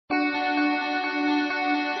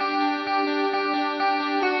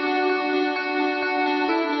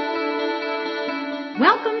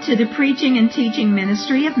Welcome to the preaching and teaching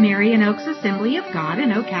ministry of Marion Oaks Assembly of God in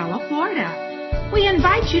Ocala, Florida. We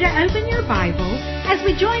invite you to open your Bible as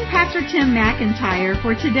we join Pastor Tim McIntyre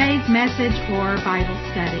for today's message or Bible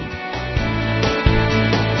study.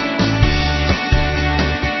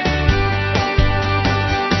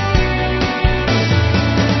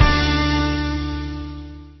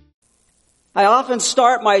 I often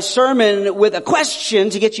start my sermon with a question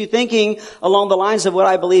to get you thinking along the lines of what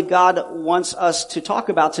I believe God wants us to talk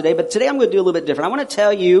about today. But today I'm going to do a little bit different. I want to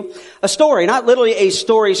tell you a story, not literally a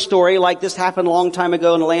story like this happened a long time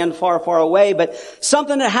ago in a land far, far away, but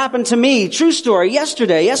something that happened to me. True story.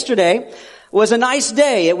 Yesterday was a nice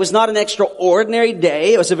day. It was not an extraordinary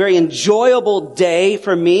day. It was a very enjoyable day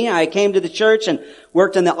for me. I came to the church and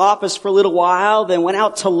worked in the office for a little while, then went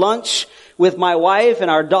out to lunch with my wife and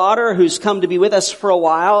our daughter, who's come to be with us for a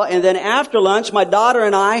while. And then after lunch, my daughter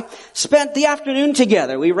and I spent the afternoon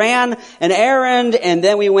together. We ran an errand, and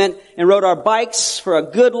then we went and rode our bikes for a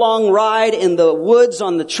good long ride in the woods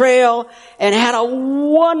on the trail and had a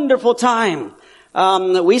wonderful time.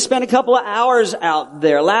 We spent a couple of hours out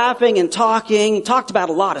there laughing and talked about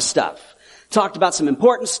a lot of stuff. Talked about some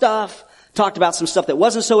important stuff, talked about some stuff that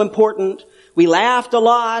wasn't so important. We laughed a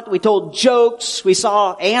lot. We told jokes. We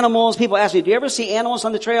saw animals. People ask me, do you ever see animals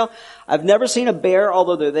on the trail? I've never seen a bear,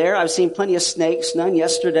 although they're there. I've seen plenty of snakes, none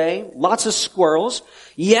yesterday. Lots of squirrels.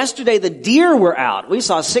 Yesterday, the deer were out. We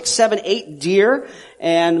saw 6, 7, 8 deer,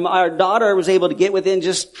 and our daughter was able to get within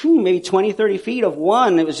just maybe 20, 30 feet of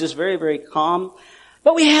one. It was just very, very calm.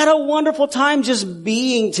 But we had a wonderful time just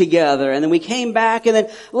being together. And then we came back, and then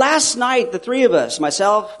last night, the three of us,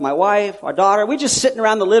 myself, my wife, our daughter, we just sitting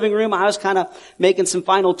around the living room. I was kind of making some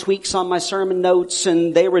final tweaks on my sermon notes,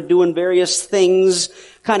 and they were doing various things,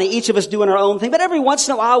 kind of each of us doing our own thing. But every once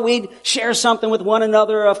in a while, we'd share something with one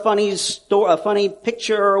another, a funny story, a funny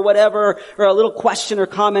picture or whatever, or a little question or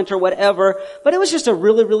comment or whatever. But it was just a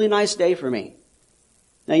really, really nice day for me.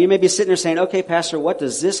 Now, you may be sitting there saying, okay, Pastor, what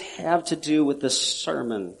does this have to do with the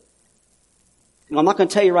sermon? Well, I'm not going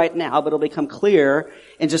to tell you right now, but it'll become clear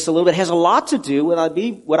in just a little bit. It has a lot to do with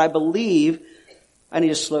what I believe. I need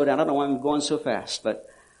to slow down. I don't know why I'm going so fast, but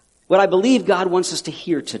what I believe God wants us to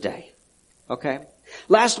hear today. Okay?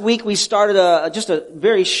 Last week, we started just a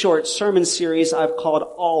very short sermon series I've called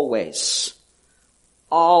Always.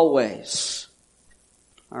 Always.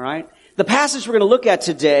 All right? The passage we're going to look at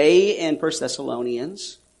today in 1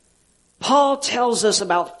 Thessalonians, Paul tells us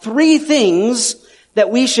about 3 things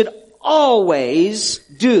that we should always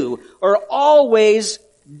do or always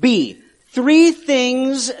be. 3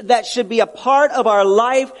 things that should be a part of our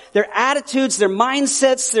life, their attitudes, their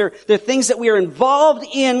mindsets, their things that we are involved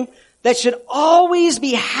in, that should always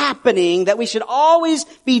be happening, that we should always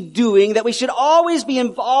be doing, that we should always be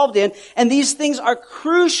involved in. And these things are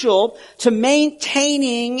crucial to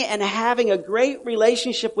maintaining and having a great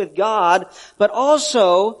relationship with God, but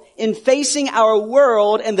also in facing our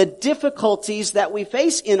world and the difficulties that we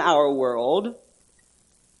face in our world,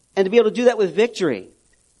 and to be able to do that with victory.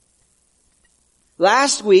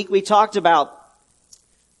 Last week we talked about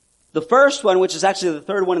the first one, which is actually the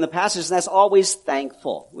third one in the passage, and that's always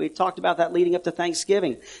thankful. We talked about that leading up to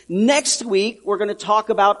Thanksgiving. Next week, we're going to talk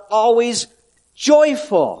about always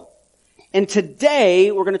joyful. And today,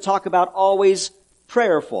 we're going to talk about always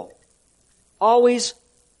prayerful. Always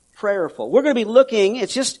prayerful. We're going to be looking,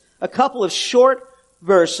 it's just a couple of short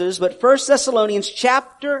verses, but 1 Thessalonians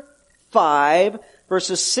chapter 5,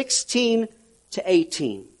 verses 16 to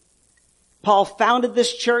 18. Paul founded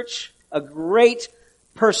this church, a great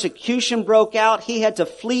persecution broke out. He had to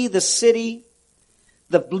flee the city.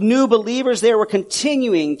 The new believers there were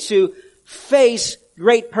continuing to face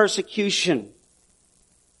great persecution.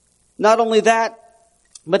 Not only that,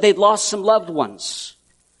 but they'd lost some loved ones.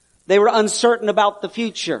 They were uncertain about the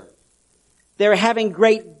future. They were having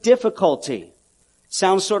great difficulty.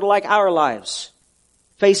 Sounds sort of like our lives,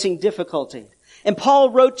 facing difficulty. And Paul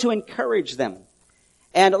wrote to encourage them.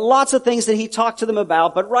 And lots of things that he talked to them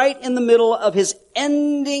about, but right in the middle of his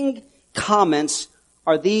ending comments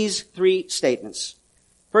are these 3 statements.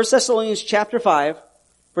 1 Thessalonians chapter 5,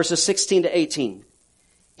 verses 16 to 18.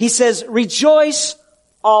 He says, rejoice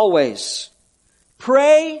always.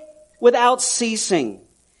 Pray without ceasing.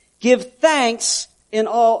 Give thanks in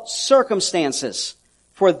all circumstances.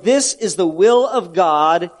 For this is the will of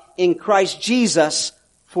God in Christ Jesus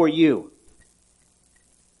for you.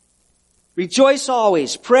 Rejoice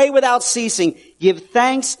always. Pray without ceasing. Give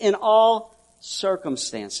thanks in all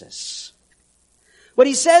circumstances. What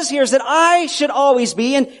he says here is that I should always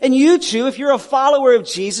be, and you too, if you're a follower of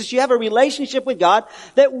Jesus, you have a relationship with God,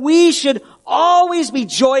 that we should always be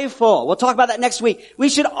joyful. We'll talk about that next week. We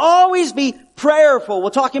should always be prayerful. We're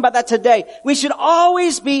talking about that today. We should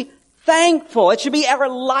always be thankful. It should be our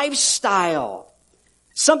lifestyle.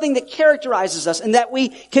 Something that characterizes us, and that we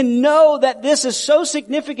can know that this is so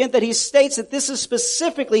significant that he states that this is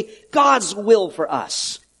specifically God's will for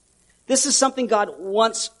us. This is something God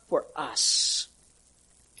wants for us.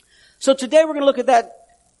 So today we're going to look at that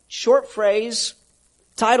short phrase,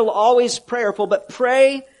 titled Always Prayerful, but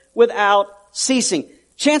pray without ceasing.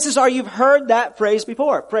 Chances are you've heard that phrase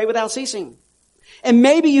before, pray without ceasing. And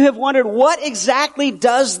maybe you have wondered, what exactly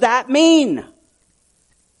does that mean?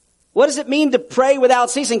 What does it mean to pray without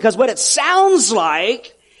ceasing? Because what it sounds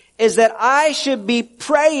like is that I should be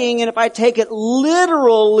praying, and if I take it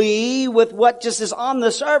literally with what just is on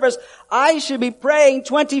the surface, I should be praying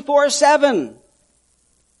 24/7.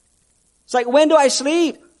 It's like, when do I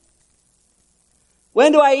sleep?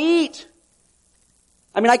 When do I eat?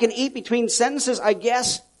 I mean, I can eat between sentences, I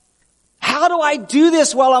guess. How do I do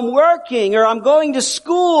this while I'm working, or I'm going to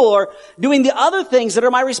school, or doing the other things that are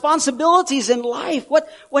my responsibilities in life?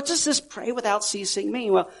 What does this pray without ceasing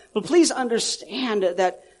mean? Well, please understand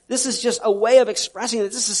that this is just a way of expressing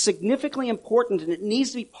that this is significantly important, and it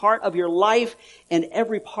needs to be part of your life and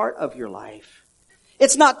every part of your life.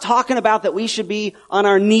 It's not talking about that we should be on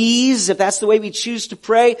our knees, if that's the way we choose to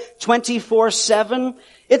pray, 24/7.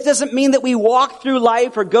 It doesn't mean that we walk through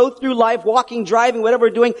life or go through life, walking, driving, whatever we're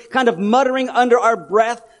doing, kind of muttering under our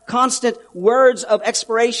breath, constant words of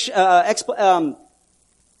expiration, to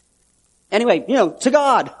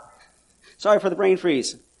God. Sorry for the brain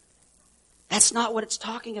freeze. That's not what it's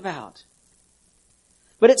talking about.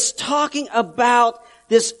 But it's talking about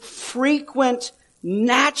this frequent,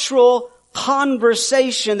 natural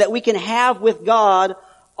conversation that we can have with God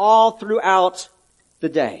all throughout the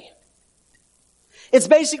day. It's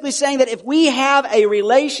basically saying that if we have a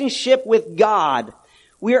relationship with God,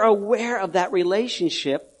 we are aware of that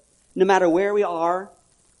relationship no matter where we are,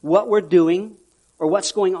 what we're doing, or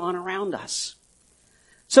what's going on around us.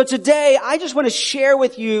 So today, I just want to share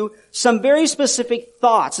with you some very specific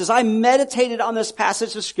thoughts as I meditated on this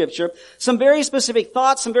passage of Scripture, some very specific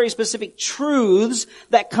thoughts, some very specific truths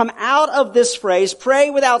that come out of this phrase,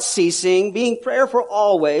 pray without ceasing, being prayerful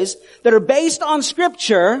always, that are based on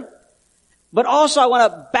Scripture, but also I want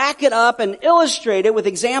to back it up and illustrate it with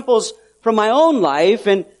examples from my own life,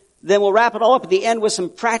 and then we'll wrap it all up at the end with some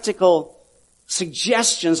practical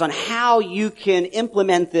suggestions on how you can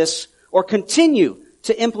implement this or continue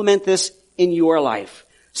to implement this in your life.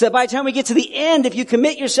 So that by the time we get to the end, if you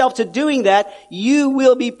commit yourself to doing that, you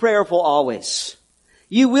will be prayerful always.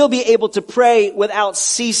 You will be able to pray without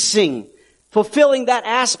ceasing, fulfilling that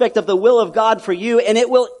aspect of the will of God for you, and it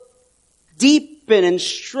will deepen and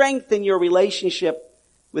strengthen your relationship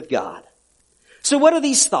with God. So what are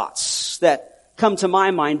these thoughts that come to my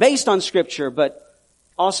mind based on Scripture, but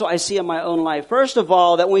also I see in my own life? First of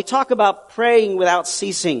all, that when we talk about praying without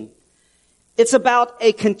ceasing, it's about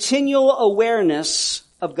a continual awareness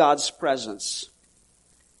of God's presence.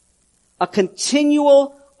 A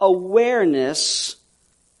continual awareness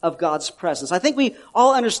of God's presence. I think we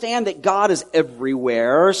all understand that God is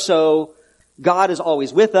everywhere, so God is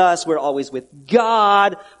always with us, we're always with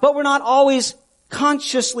God, but we're not always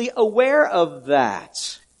consciously aware of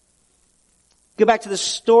that. Go back to the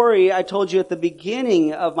story I told you at the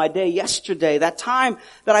beginning of my day yesterday, that time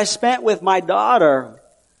that I spent with my daughter.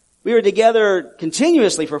 We were together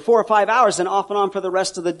continuously for 4 or 5 hours and off and on for the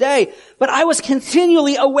rest of the day. But I was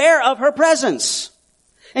continually aware of her presence.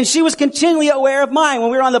 And she was continually aware of mine.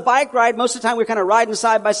 When we were on the bike ride, most of the time we were kind of riding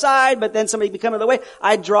side by side, but then somebody would come in the way.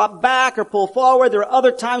 I'd drop back or pull forward. There were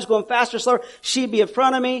other times going faster, slower. She'd be in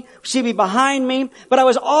front of me. She'd be behind me. But I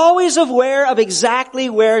was always aware of exactly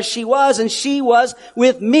where she was, and she was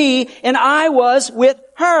with me, and I was with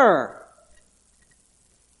her.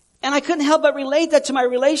 And I couldn't help but relate that to my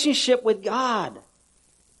relationship with God.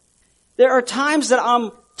 There are times that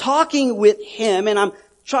I'm talking with Him and I'm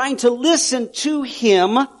trying to listen to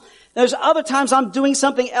Him. There's other times I'm doing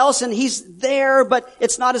something else and He's there, but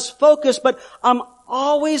it's not as focused, but I'm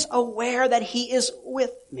always aware that He is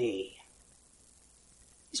with me.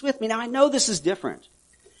 He's with me. Now I know this is different.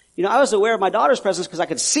 I was aware of my daughter's presence because I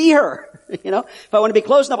could see her. If I want to be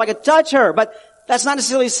close enough, I could touch her. But that's not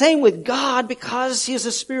necessarily the same with God because He is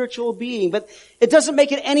a spiritual being. But it doesn't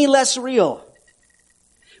make it any less real.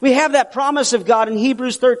 We have that promise of God in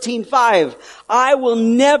Hebrews 13:5. I will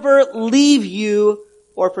never leave you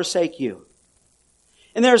or forsake you.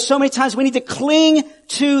 And there are so many times we need to cling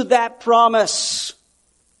to that promise.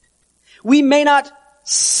 We may not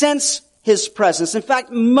sense His presence. In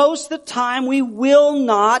fact, most of the time we will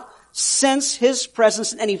not sense His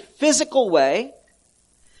presence in any physical way.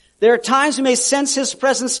 There are times we may sense His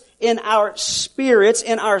presence in our spirits,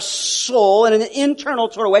 in our soul, in an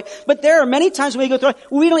internal sort of way. But there are many times when we go through it,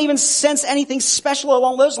 we don't even sense anything special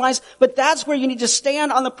along those lines. But that's where you need to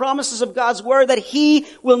stand on the promises of God's Word, that He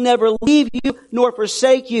will never leave you nor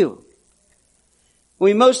forsake you.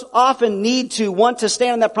 We most often need to want to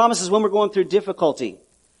stand on that promise is when we're going through difficulty.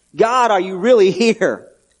 God, are you really here?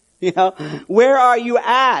 You know, where are you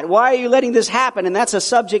at? Why are you letting this happen? And that's a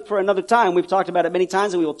subject for another time. We've talked about it many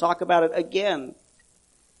times and we will talk about it again.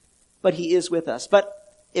 But He is with us. But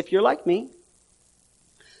if you're like me,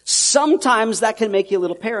 sometimes that can make you a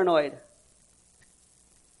little paranoid.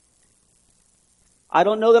 I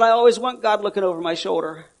don't know that I always want God looking over my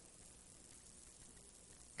shoulder.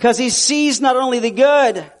 Because He sees not only the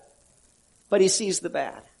good, but He sees the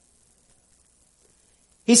bad.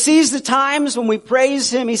 He sees the times when we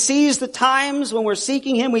praise Him. He sees the times when we're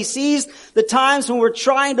seeking Him. He sees the times when we're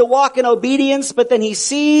trying to walk in obedience, but then He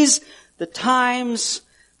sees the times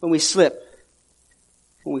when we slip,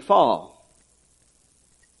 when we fall.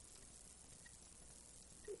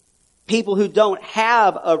 People who don't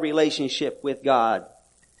have a relationship with God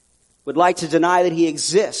would like to deny that He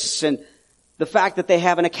exists, and the fact that they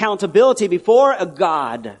have an accountability before a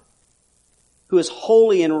God who is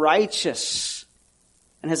holy and righteous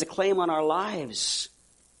and has a claim on our lives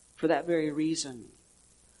for that very reason.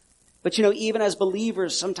 But you know, even as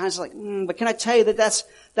believers, sometimes it's like, but can I tell you that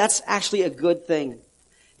that's actually a good thing?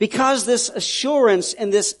 Because this assurance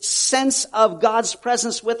and this sense of God's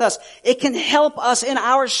presence with us, it can help us in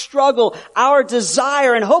our struggle, our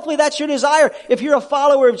desire, and hopefully that's your desire. If you're a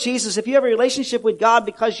follower of Jesus, if you have a relationship with God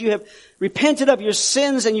because you have repented of your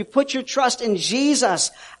sins and you put your trust in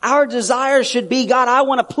Jesus, our desire should be, God, I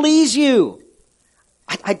want to please you.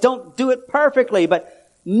 I don't do it perfectly, but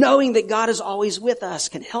knowing that God is always with us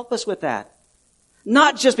can help us with that.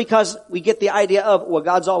 Not just because we get the idea of, well,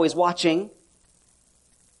 God's always watching,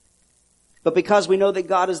 but because we know that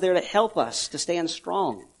God is there to help us to stand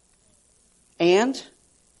strong. And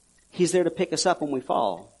He's there to pick us up when we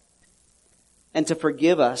fall and to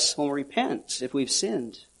forgive us when we repent if we've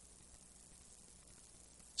sinned.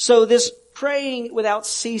 So this praying without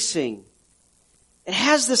ceasing, it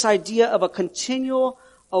has this idea of a continual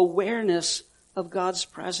awareness of God's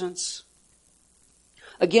presence.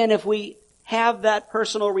 Again, if we have that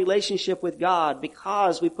personal relationship with God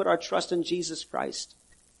because we put our trust in Jesus Christ,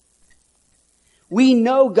 we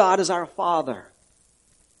know God is our Father.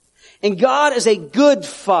 And God is a good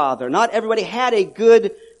Father. Not everybody had a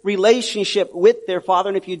good relationship with their Father,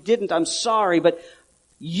 and if you didn't, I'm sorry, but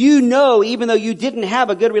you know, even though you didn't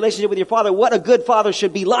have a good relationship with your father, what a good father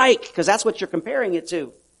should be like, because that's what you're comparing it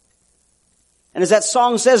to. And as that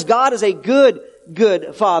song says, God is a good,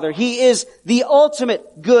 good Father. He is the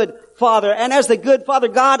ultimate good Father. And as the good Father,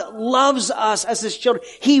 God loves us as His children.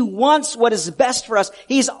 He wants what is best for us.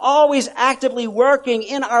 He's always actively working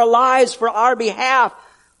in our lives for our behalf,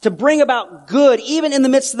 to bring about good, even in the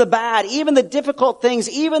midst of the bad, even the difficult things,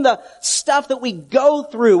 even the stuff that we go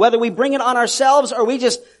through, whether we bring it on ourselves or we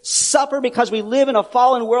just suffer because we live in a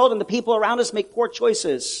fallen world and the people around us make poor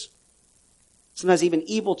choices. Sometimes even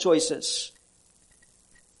evil choices.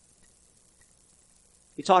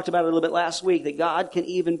 We talked about it a little bit last week, that God can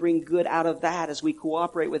even bring good out of that as we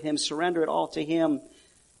cooperate with Him, surrender it all to Him.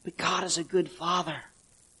 But God is a good Father.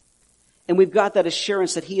 And we've got that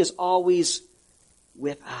assurance that He is always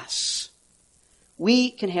with us.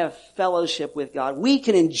 We can have fellowship with God. We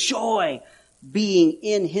can enjoy being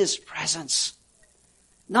in His presence.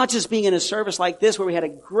 Not just being in a service like this where we had a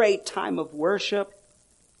great time of worship,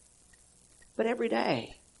 but every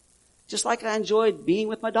day. Just like I enjoyed being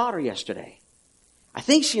with my daughter yesterday. I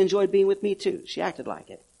think she enjoyed being with me too. She acted like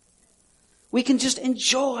it. We can just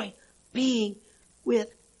enjoy being with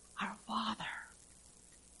our Father.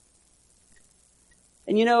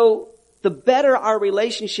 And you know, the better our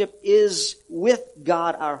relationship is with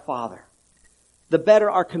God our Father, the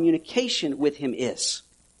better our communication with Him is.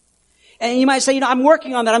 And you might say, you know, I'm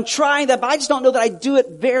working on that, I'm trying that, but I just don't know that I do it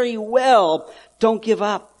very well. Don't give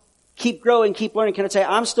up. Keep growing, keep learning. Can I tell you,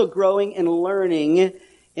 I'm still growing and learning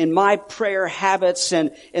in my prayer habits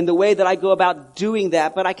and in the way that I go about doing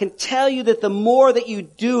that. But I can tell you that the more that you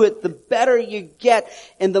do it, the better you get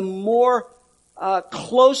and the more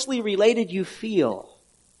closely related you feel.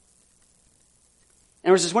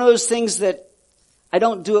 And it's just one of those things that I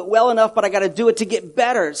don't do it well enough, but I got to do it to get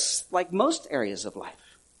better. It's like most areas of life.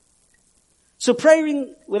 So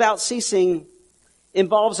praying without ceasing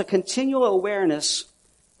involves a continual awareness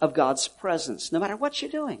of God's presence, no matter what you're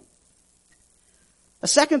doing. A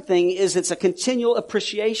second thing is it's a continual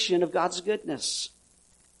appreciation of God's goodness.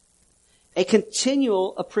 A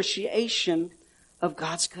continual appreciation of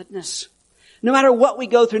God's goodness. No matter what we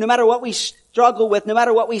go through, no matter what we struggle with, no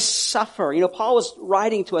matter what we suffer. You know, Paul was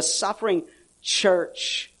writing to a suffering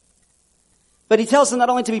church. But he tells them not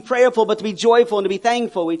only to be prayerful, but to be joyful and to be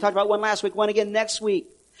thankful. We talked about one last week, one again next week.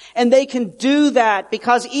 And they can do that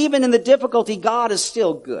because even in the difficulty, God is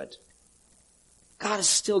still good. God is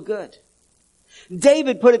still good.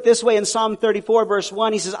 David put it this way in Psalm 34 verse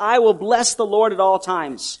 1. He says, I will bless the Lord at all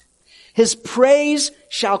times. His praise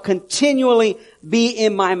shall continually be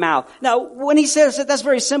in my mouth. Now, when he says that, that's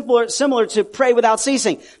very similar to pray without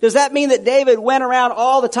ceasing. Does that mean that David went around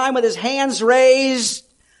all the time with his hands raised?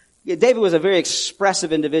 Yeah, David was a very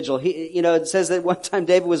expressive individual. It says that one time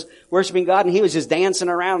David was worshiping God and he was just dancing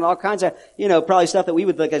around and all kinds of, probably stuff that we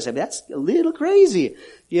would look at and say, that's a little crazy,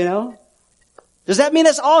 Does that mean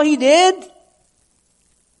that's all he did?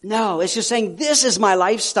 No, it's just saying this is my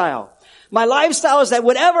lifestyle. My lifestyle is that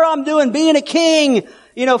whatever I'm doing, being a king,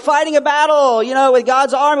 fighting a battle, with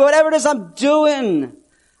God's army, whatever it is I'm doing,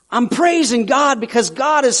 I'm praising God because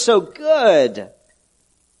God is so good.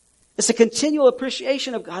 It's a continual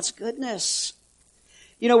appreciation of God's goodness.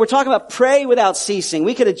 We're talking about pray without ceasing.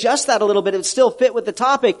 We could adjust that a little bit. It would still fit with the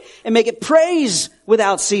topic and make it praise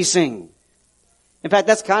without ceasing. In fact,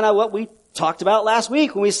 that's kind of what we talked about last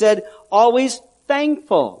week when we said always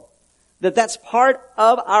thankful. That's part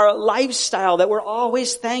of our lifestyle, that we're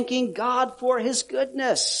always thanking God for His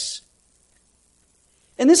goodness.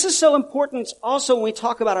 And this is so important also when we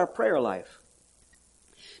talk about our prayer life.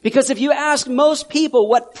 Because if you ask most people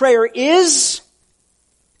what prayer is,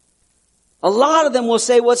 a lot of them will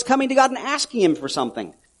say, well, it's coming to God and asking Him for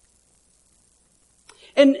something.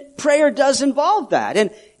 And prayer does involve that.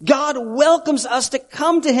 And God welcomes us to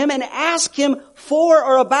come to Him and ask Him for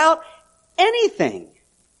or about anything.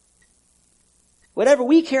 Whatever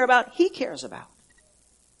we care about, He cares about.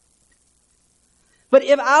 But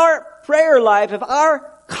if our prayer life, if our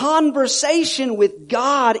conversation with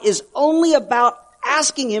God is only about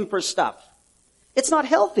asking Him for stuff, it's not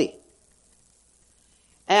healthy.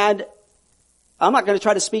 And I'm not going to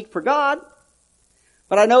try to speak for God,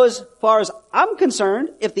 but I know as far as I'm concerned,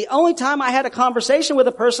 if the only time I had a conversation with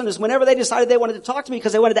a person is whenever they decided they wanted to talk to me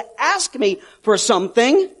because they wanted to ask me for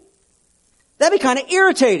something, that'd be kind of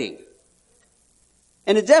irritating.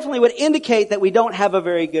 And it definitely would indicate that we don't have a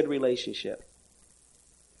very good relationship.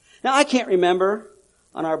 Now, I can't remember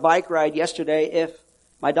on our bike ride yesterday if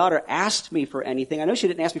my daughter asked me for anything. I know she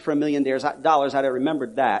didn't ask me for $1 million. I'd have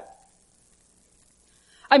remembered that.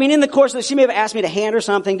 I mean, in the course of this, she may have asked me to hand her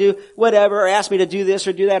something, do whatever, or asked me to do this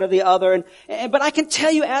or do that or the other. But I can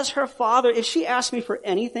tell you as her father, if she asked me for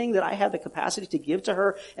anything that I had the capacity to give to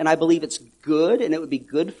her, and I believe it's good and it would be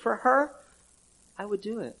good for her, I would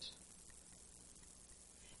do it.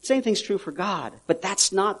 Same thing's true for God, but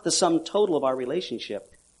that's not the sum total of our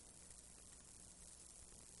relationship.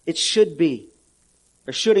 It should be,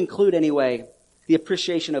 or should include anyway, the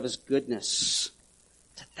appreciation of His goodness.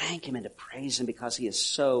 To thank Him and to praise Him because He is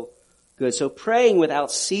so good. So praying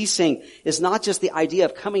without ceasing is not just the idea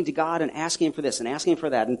of coming to God and asking Him for this and asking Him for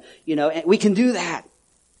that. And, and we can do that.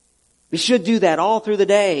 We should do that all through the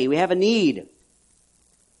day. We have a need.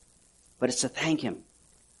 But it's to thank Him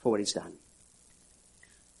for what He's done.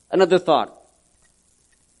 Another thought.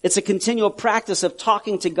 It's a continual practice of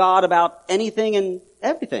talking to God about anything and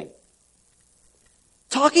everything.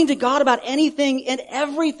 Talking to God about anything and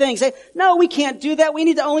everything. Say, no, we can't do that. We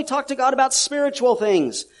need to only talk to God about spiritual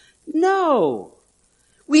things. No.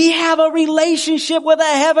 We have a relationship with a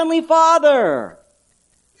Heavenly Father.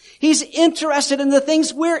 He's interested in the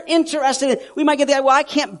things we're interested in. We might get the idea, well, I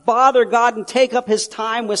can't bother God and take up His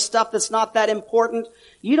time with stuff that's not that important.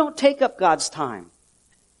 You don't take up God's time.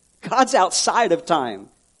 God's outside of time.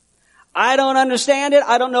 I don't understand it.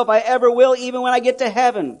 I don't know if I ever will, even when I get to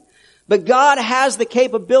heaven. But God has the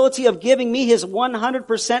capability of giving me His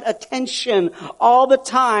 100% attention all the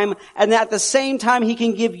time, and at the same time He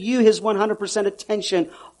can give you His 100%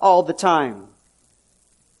 attention all the time.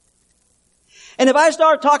 And if I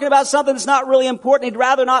start talking about something that's not really important, He'd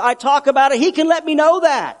rather not I talk about it, He can let me know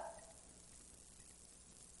that.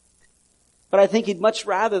 But I think He'd much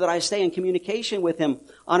rather that I stay in communication with Him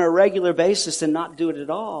on a regular basis and not do it at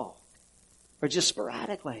all, or just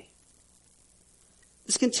sporadically.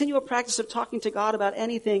 This continual practice of talking to God about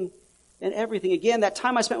anything and everything. Again, that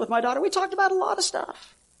time I spent with my daughter, we talked about a lot of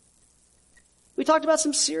stuff. We talked about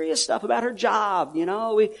some serious stuff about her job,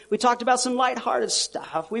 We talked about some lighthearted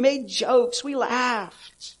stuff. We made jokes. We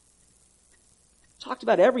laughed. Talked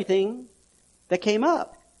about everything that came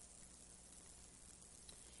up.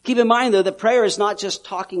 Keep in mind, though, that prayer is not just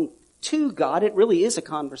talking to God. It really is a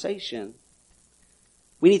conversation.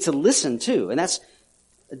 We need to listen too. And that's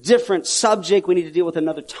a different subject we need to deal with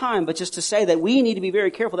another time. But just to say that we need to be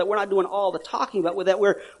very careful that we're not doing all the talking, but that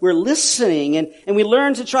we're listening. And we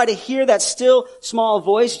learn to try to hear that still small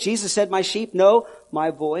voice. Jesus said, my sheep know my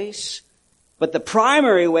voice. But the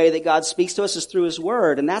primary way that God speaks to us is through His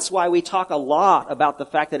Word. And that's why we talk a lot about the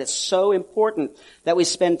fact that it's so important that we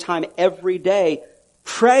spend time every day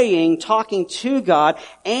praying, talking to God,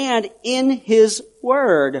 and in His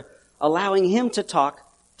Word, allowing Him to talk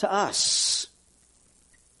to us.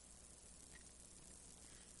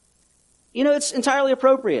 You know, it's entirely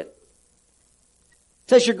appropriate.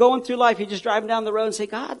 So as you're going through life, you're just driving down the road and say,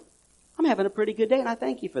 God, I'm having a pretty good day, and I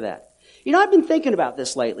thank you for that. You know, I've been thinking about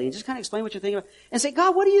this lately, and just kind of explain what you're thinking about, and say,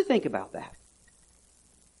 God, what do you think about that?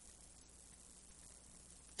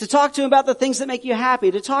 To talk to Him about the things that make you happy,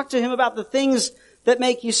 to talk to Him about the things that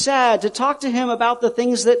make you sad, to talk to Him about the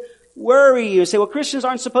things that worry you. Say, well, Christians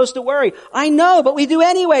aren't supposed to worry. I know, but we do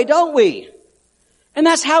anyway, don't we? And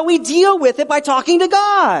that's how we deal with it, by talking to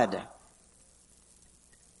God.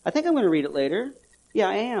 I think I'm going to read it later. Yeah,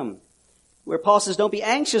 I am. Where Paul says, don't be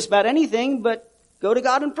anxious about anything, but go to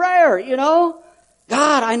God in prayer, you know.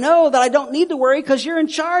 God, I know that I don't need to worry because you're in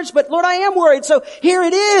charge, but Lord, I am worried, so here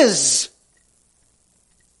it is.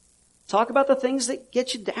 Talk about the things that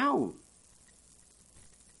get you down,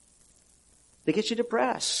 that get you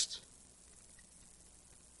depressed.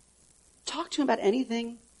 Talk to Him about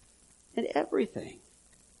anything and everything.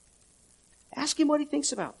 Ask Him what He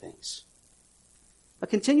thinks about things. A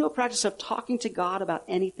continual practice of talking to God about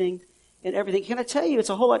anything and everything. Can I tell you, it's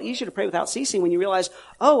a whole lot easier to pray without ceasing when you realize,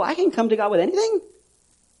 oh, I can come to God with anything.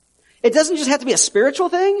 It doesn't just have to be a spiritual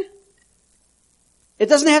thing. It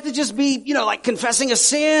doesn't have to just be, like confessing a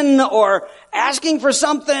sin or asking for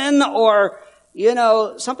something or,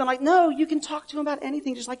 something like, no, you can talk to Him about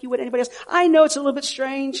anything just like you would anybody else. I know it's a little bit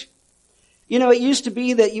strange. It used to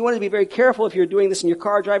be that you wanted to be very careful if you were doing this in your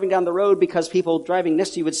car driving down the road because people driving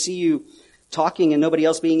next to you would see you talking and nobody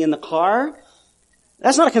else being in the car.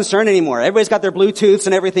 That's not a concern anymore. Everybody's got their Bluetooths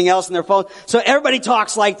and everything else in their phone. So everybody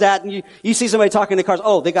talks like that. And you see somebody talking in the cars.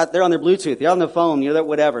 Oh, they're on their Bluetooth. They're on their phone.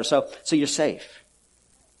 Whatever. So you're safe.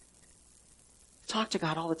 Talk to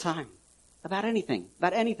God all the time. About anything.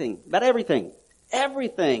 About everything.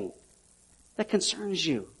 Everything that concerns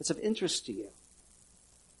you. That's of interest to you.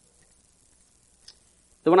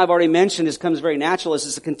 The one I've already mentioned comes very natural.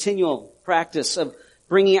 Is a continual practice of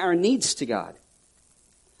bringing our needs to God.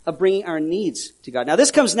 Now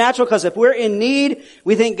this comes natural because if we're in need,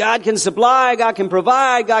 we think God can supply, God can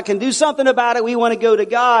provide, God can do something about it. We want to go to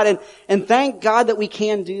God and thank God that we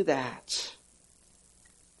can do that.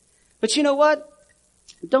 But you know what?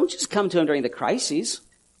 Don't just come to Him during the crises.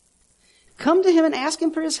 Come to Him and ask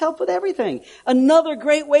Him for His help with everything. Another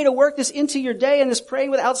great way to work this into your day and is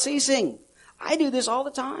praying without ceasing. I do this all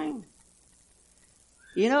the time.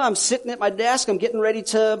 I'm sitting at my desk, I'm getting ready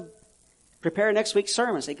to prepare next week's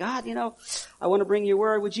sermon. Say, God, I want to bring your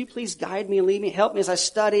word. Would you please guide me and lead me? Help me as I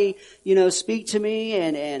study, speak to me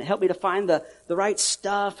and help me to find the right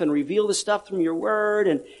stuff and reveal the stuff from your word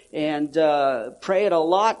and pray it a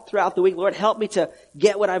lot throughout the week. Lord, help me to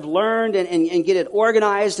get what I've learned and get it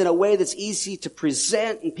organized in a way that's easy to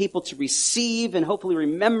present and people to receive and hopefully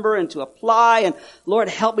remember and to apply. And Lord,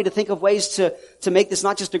 help me to think of ways to make this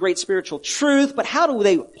not just a great spiritual truth, but how do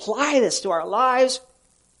they apply this to our lives?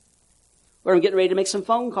 Or I'm getting ready to make some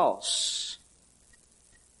phone calls.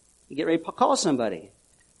 You get ready to call somebody.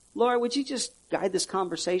 Lord, would you just guide this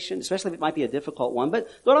conversation, especially if it might be a difficult one. But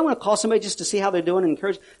Lord, I want to call somebody just to see how they're doing and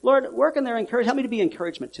encourage. Lord, work in their encouragement. Help me to be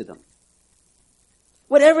encouragement to them.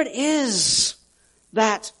 Whatever it is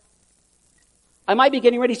that I might be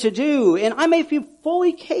getting ready to do, and I may feel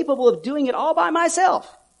fully capable of doing it all by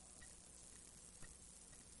myself.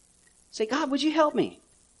 Say, God, would you help me?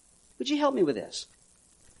 Would you help me with this?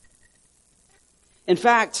 In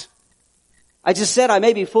fact, I just said I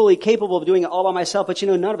may be fully capable of doing it all by myself, but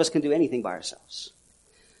none of us can do anything by ourselves.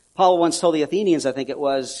 Paul once told the Athenians, I think it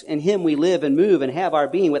was, in Him we live and move and have our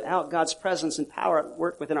being. Without God's presence and power at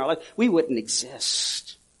work within our life, we wouldn't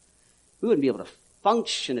exist. We wouldn't be able to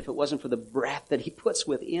function if it wasn't for the breath that He puts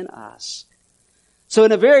within us. So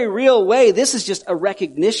in a very real way, this is just a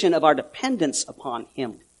recognition of our dependence upon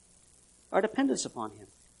Him. Our dependence upon Him.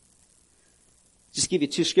 Just give you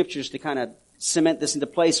two scriptures to kind of cement this into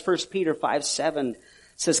place. 1 Peter 5:7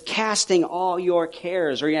 says, casting all your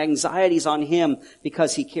cares or your anxieties on Him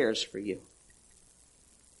because He cares for you.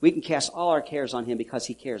 We can cast all our cares on Him because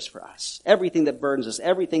He cares for us. Everything that burdens us,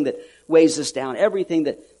 everything that weighs us down, everything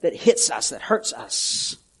that hits us, that hurts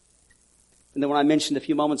us. And the one I mentioned a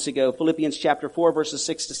few moments ago, Philippians chapter 4, verses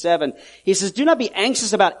 6 to 7. He says, do not be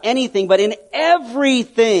anxious about anything, but in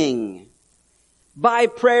everything, by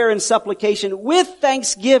prayer and supplication, with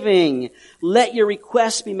thanksgiving, let your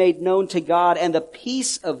requests be made known to God, and the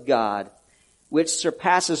peace of God, which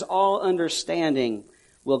surpasses all understanding,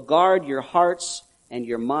 will guard your hearts and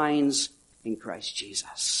your minds in Christ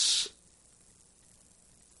Jesus.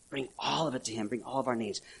 Bring all of it to Him. Bring all of our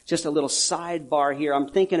needs. Just a little sidebar here. I'm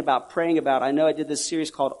thinking about praying about, I know I did this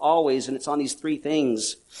series called Always, and it's on these 3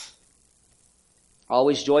 things.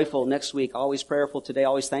 Always joyful next week, always prayerful today,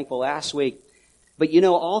 always thankful last week. But you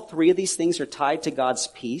know, all 3 of these things are tied to God's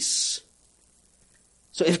peace.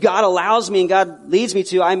 So if God allows me and God leads me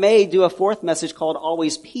to, I may do a 4th message called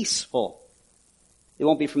Always Peaceful. It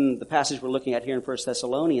won't be from the passage we're looking at here in 1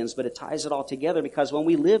 Thessalonians, but it ties it all together, because when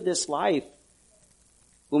we live this life,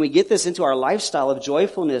 when we get this into our lifestyle of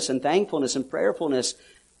joyfulness and thankfulness and prayerfulness,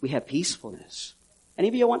 we have peacefulness. Any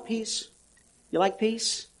of you want peace? You like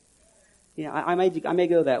peace? Yeah, I may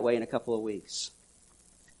go that way in a couple of weeks.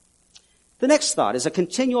 The next thought is a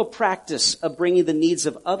continual practice of bringing the needs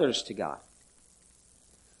of others to God.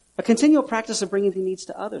 A continual practice of bringing the needs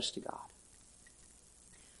to others to God.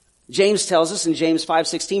 James tells us in James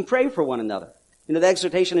 5:16, pray for one another. You know, the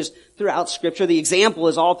exhortation is throughout Scripture. The example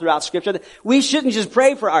is all throughout Scripture. We shouldn't just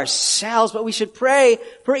pray for ourselves, but we should pray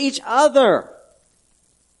for each other.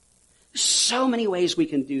 There's so many ways we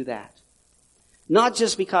can do that. Not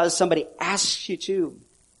just because somebody asks you to.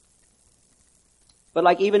 But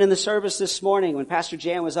like even in the service this morning when Pastor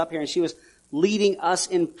Jan was up here and she was leading us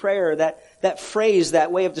in prayer, that phrase,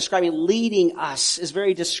 that way of describing leading us is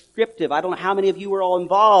very descriptive. I don't know how many of you were all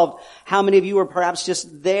involved, how many of you were perhaps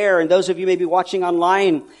just there, and those of you maybe watching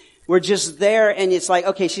online were just there, and it's like,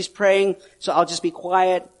 okay, she's praying, so I'll just be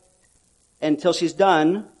quiet until she's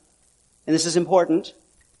done, and this is important.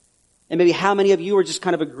 And maybe how many of you were just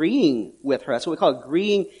kind of agreeing with her? That's what we call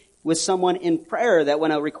agreeing with someone in prayer, that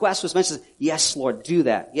when a request was mentioned, yes, Lord, do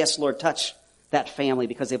that. Yes, Lord, touch that family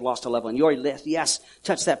because they've lost a loved one. Yes,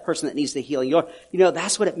 touch that person that needs the healing.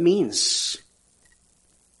 That's what it means.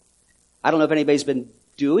 I don't know if anybody's been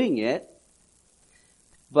doing it,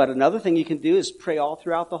 but another thing you can do is pray all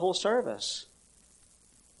throughout the whole service.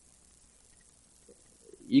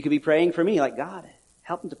 You could be praying for me like, God,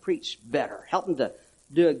 help them to preach better. Help them to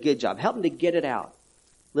do a good job. Help them to get it out.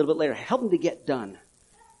 A little bit later, help them to get done.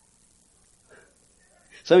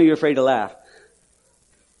 Some of you are afraid to laugh.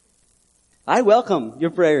 I welcome your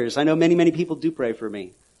prayers. I know many, many people do pray for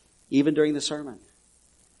me, even during the sermon.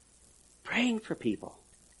 Praying for people.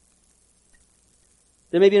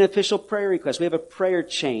 There may be an official prayer request. We have a prayer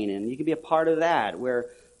chain, and you can be a part of that, where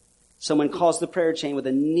someone calls the prayer chain with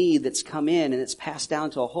a need that's come in, and it's passed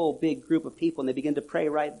down to a whole big group of people, and they begin to pray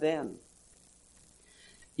right then.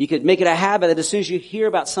 You could make it a habit that as soon as you hear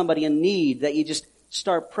about somebody in need, that you just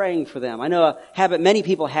start praying for them. I know a habit many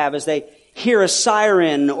people have is they hear a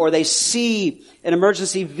siren or they see an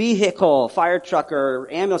emergency vehicle, fire truck or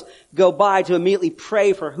ambulance, go by to immediately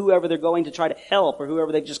pray for whoever they're going to try to help or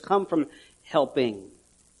whoever they've just come from helping.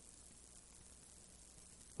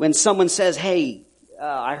 When someone says, hey,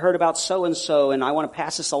 I heard about so-and-so and I want to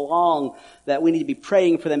pass this along, that we need to be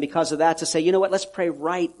praying for them because of that, to say, you know what, let's pray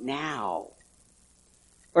right now.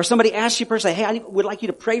 Or somebody asks you personally, hey, I would like you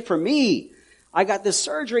to pray for me. I got this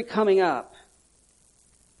surgery coming up.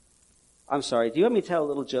 I'm sorry, do you want me to tell a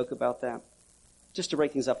little joke about that? Just to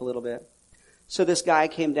break things up a little bit. So this guy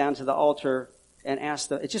came down to the altar and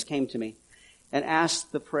it just came to me, and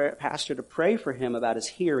asked the pastor to pray for him about his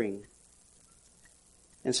hearing.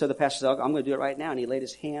 And so the pastor said, I'm going to do it right now. And he laid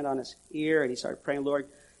his hand on his ear and he started praying, Lord,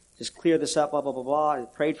 just clear this up, blah, blah, blah, blah. And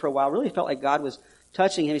he prayed for a while. Really felt like God was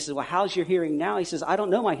touching him. He says, well, how's your hearing now? He says, I don't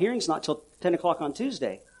know. My hearing's not till 10 o'clock on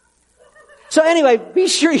Tuesday. So anyway, be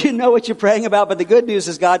sure you know what you're praying about, but the good news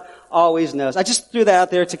is God always knows. I just threw that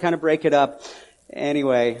out there to kind of break it up.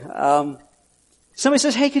 Anyway, somebody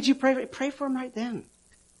says, hey, could you pray for him right then?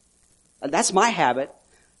 That's my habit,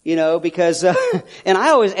 because, and I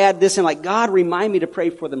always add this in, like, God, remind me to pray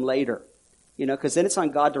for them later, because then it's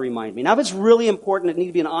on God to remind me. Now, if it's really important, it needs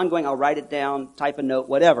to be an ongoing, I'll write it down, type a note,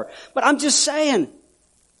 whatever. But I'm just saying,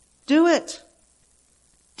 do it.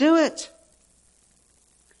 Do it.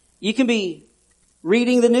 You can be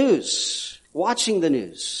reading the news, watching the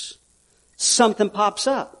news. Something pops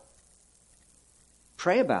up.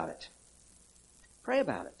 Pray about it. Pray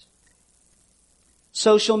about it.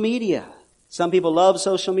 Social media. Some people love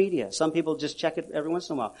social media. Some people just check it every once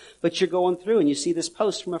in a while. But you're going through and you see this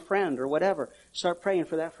post from a friend or whatever. Start praying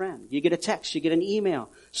for that friend. You get a text. You get an email.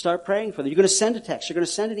 Start praying for them. You're going to send a text. You're going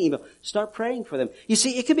to send an email. Start praying for them. You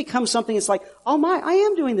see, it can become something that's like, oh my, I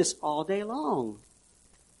am doing this all day long.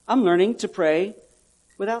 I'm learning to pray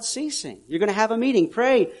without ceasing. You're going to have a meeting.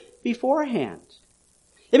 Pray beforehand.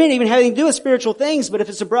 It may not even have anything to do with spiritual things, but if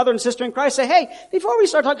it's a brother and sister in Christ, say, hey, before we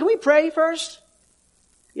start talking, can we pray first?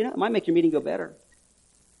 You know, it might make your meeting go better.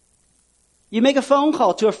 You make a phone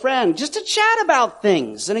call to a friend just to chat about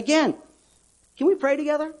things. And again, can we pray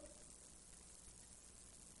together?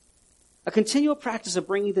 A continual practice of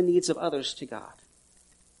bringing the needs of others to God.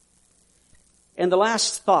 And the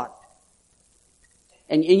last thought,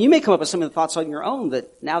 and you may come up with some of the thoughts on your own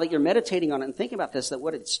that now that you're meditating on it and thinking about this, that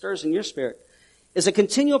what it stirs in your spirit is a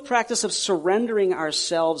continual practice of surrendering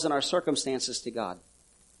ourselves and our circumstances to God.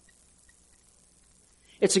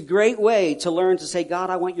 It's a great way to learn to say,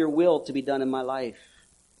 God, I want your will to be done in my life.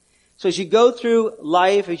 So as you go through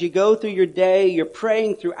life, as you go through your day, you're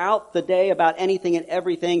praying throughout the day about anything and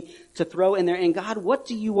everything to throw in there. And God, what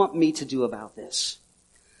do you want me to do about this?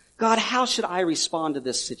 God, how should I respond to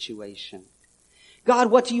this situation?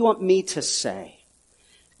 God, what do you want me to say?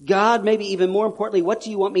 God, maybe even more importantly, what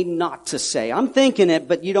do you want me not to say? I'm thinking it,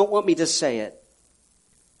 but you don't want me to say it.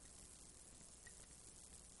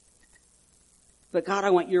 But God, I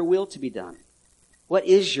want your will to be done. What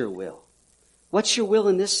is your will? What's your will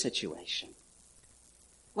in this situation?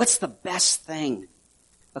 What's the best thing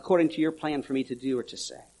according to your plan for me to do or to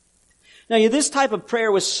say? Now, this type of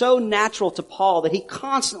prayer was so natural to Paul that he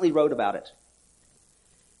constantly wrote about it.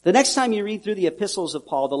 The next time you read through the epistles of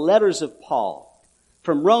Paul, the letters of Paul,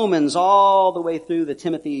 from Romans all the way through the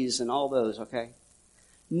Timothys and all those, okay?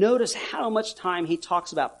 Notice how much time he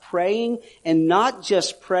talks about praying, and not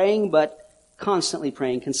just praying, but constantly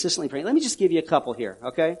praying, consistently praying. Let me just give you a couple here,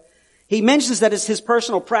 okay? He mentions that it's his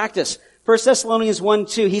personal practice. 1 Thessalonians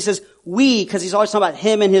 1:2, he says, we, because he's always talking about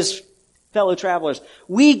him and his fellow travelers,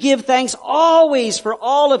 we give thanks always for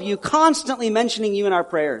all of you, constantly mentioning you in our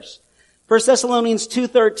prayers. 1 Thessalonians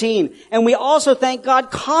 2:13, and we also thank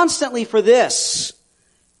God constantly for this.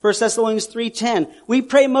 1 Thessalonians 3:10, we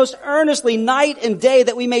pray most earnestly night and day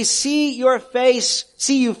that we may see you face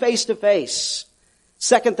to face.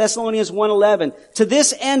 2 Thessalonians 1:11, to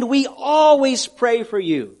this end we always pray for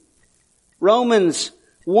you. Romans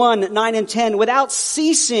 1:9 and 10, without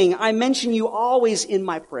ceasing I mention you always in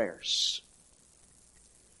my prayers.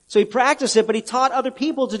 So he practiced it, but he taught other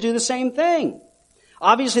people to do the same thing.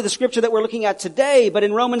 Obviously the scripture that we're looking at today, but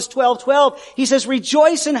in Romans 12:12, he says,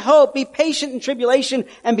 rejoice in hope, be patient in tribulation,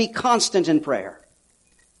 and be constant in prayer.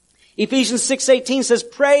 Ephesians 6:18 says,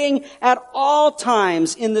 praying at all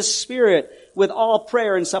times in the Spirit with all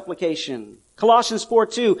prayer and supplication. Colossians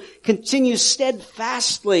 4:2, continue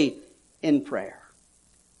steadfastly in prayer.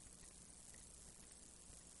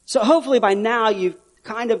 So hopefully by now you've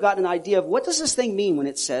kind of gotten an idea of what does this thing mean when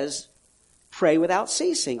it says pray without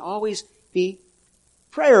ceasing. Always be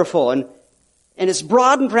prayerful. And it's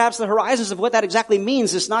broadened perhaps the horizons of what that exactly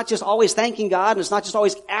means. It's not just always thanking God, and it's not just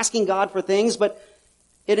always asking God for things, but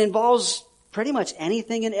it involves pretty much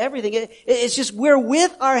anything and everything. It's just we're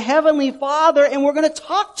with our Heavenly Father and we're going to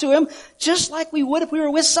talk to Him just like we would if we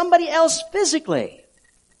were with somebody else physically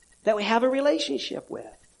that we have a relationship with.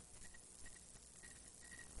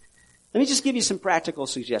 Let me just give you some practical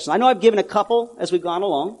suggestions. I know I've given a couple as we've gone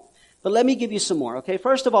along, but let me give you some more, okay?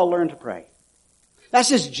 First of all, learn to pray. That's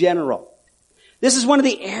just general. This is one of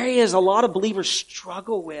the areas a lot of believers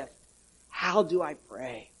struggle with. How do I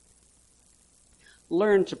pray?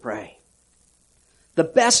 Learn to pray. The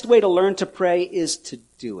best way to learn to pray is to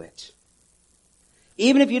do it.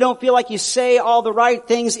 Even if you don't feel like you say all the right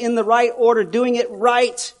things in the right order, doing it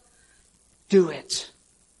right, do it.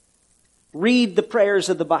 Read the prayers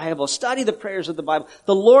of the Bible. Study the prayers of the Bible.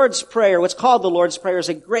 The Lord's Prayer, what's called the Lord's Prayer, is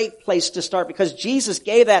a great place to start because Jesus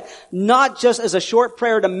gave that not just as a short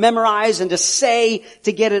prayer to memorize and to say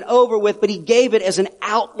to get it over with, but He gave it as an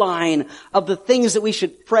outline of the things that we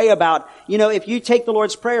should pray about. You know, if you take the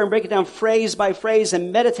Lord's Prayer and break it down phrase by phrase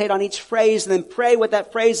and meditate on each phrase and then pray what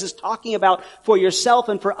that phrase is talking about for yourself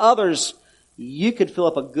and for others, you could fill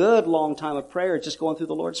up a good long time of prayer just going through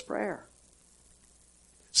the Lord's Prayer.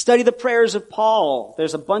 Study the prayers of Paul.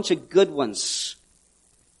 There's a bunch of good ones.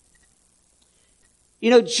 You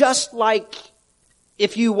know, just like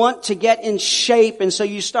if you want to get in shape and so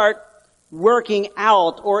you start working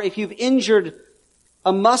out, or if you've injured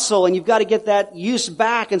a muscle and you've got to get that use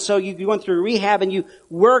back and so you went through rehab and you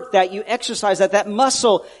work that, you exercise that, that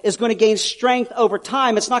muscle is going to gain strength over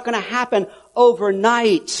time. It's not going to happen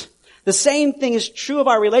overnight. The same thing is true of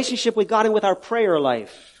our relationship with God and with our prayer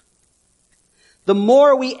life. The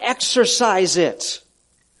more we exercise it,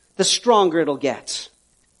 the stronger it'll get.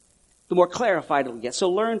 The more clarified it'll get. So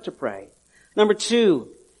learn to pray. Number 2,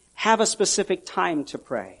 have a specific time to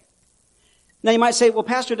pray. Now you might say, well,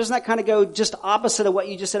 Pastor, doesn't that kind of go just opposite of what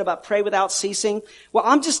you just said about pray without ceasing? Well,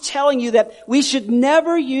 I'm just telling you that we should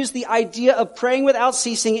never use the idea of praying without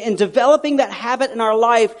ceasing and developing that habit in our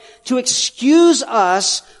life to excuse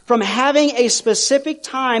us from having a specific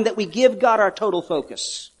time that we give God our total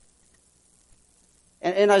focus.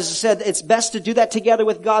 And as I said, it's best to do that together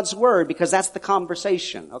with God's Word because that's the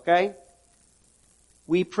conversation, okay?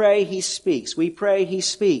 We pray, He speaks. We pray, He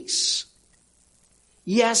speaks.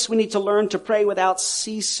 Yes, we need to learn to pray without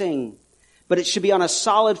ceasing, but it should be on a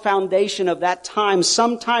solid foundation of that time,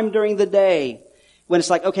 sometime during the day, when it's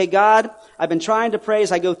like, okay, God, I've been trying to pray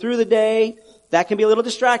as I go through the day. That can be a little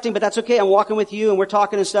distracting, but that's okay. I'm walking with you and we're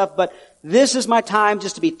talking and stuff, but this is my time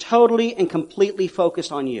just to be totally and completely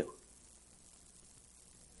focused on you.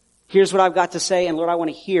 Here's what I've got to say, and Lord, I want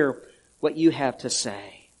to hear what you have to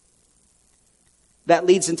say. That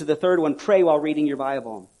leads into the third one, pray while reading your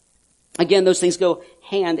Bible. Again, those things go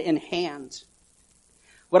hand in hand.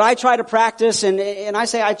 What I try to practice, and I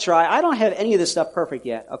say I try, I don't have any of this stuff perfect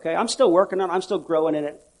yet, okay? I'm still working on it. I'm still growing in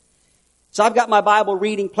it. So I've got my Bible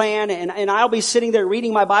reading plan, and I'll be sitting there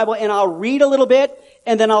reading my Bible, and I'll read a little bit,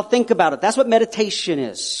 and then I'll think about it. That's what meditation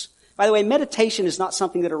is. By the way, meditation is not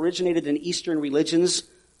something that originated in Eastern religions.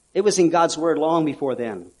 It was in God's Word long before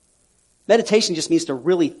then. Meditation just means to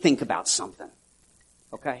really think about something,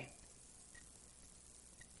 okay?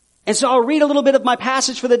 And so I'll read a little bit of my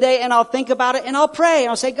passage for the day and I'll think about it and I'll pray and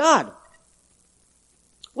I'll say, God,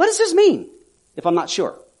 what does this mean? If I'm not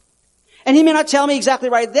sure. And He may not tell me exactly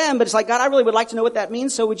right then, but it's like, God, I really would like to know what that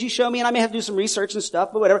means. So would you show me? And I may have to do some research and stuff,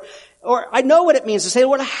 but whatever. Or I know what it means to say,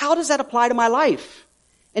 Lord, how does that apply to my life?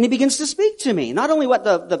 And He begins to speak to me. Not only what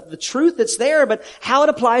the truth that's there, but how it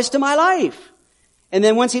applies to my life. And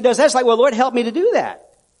then once He does that, it's like, well, Lord, help me to do that.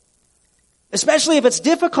 Especially if it's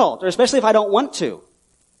difficult or especially if I don't want to.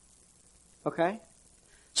 Okay?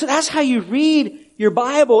 So that's how you read your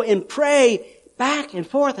Bible and pray back and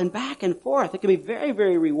forth and back and forth. It can be very,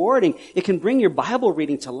 very rewarding. It can bring your Bible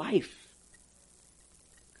reading to life.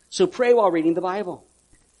 So pray while reading the Bible.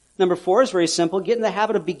 Number 4 is very simple. Get in the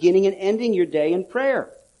habit of beginning and ending your day in prayer.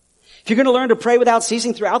 If you're going to learn to pray without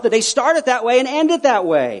ceasing throughout the day, start it that way and end it that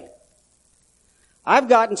way. I've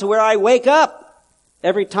gotten to where I wake up.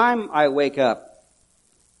 Every time I wake up,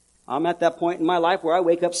 I'm at that point in my life where I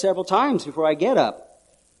wake up several times before I get up.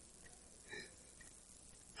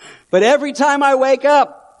 But every time I wake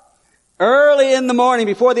up, early in the morning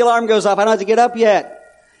before the alarm goes off, I don't have to get up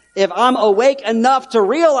yet. If I'm awake enough to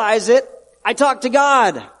realize it, I talk to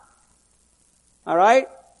God. All right?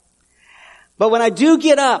 But when I do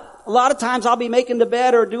get up, a lot of times I'll be making the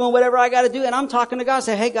bed or doing whatever I got to do, and I'm talking to God. I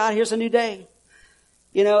say, hey, God, here's a new day.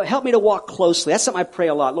 You know, help me to walk closely. That's something I pray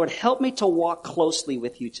a lot. Lord, help me to walk closely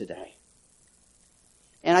with you today.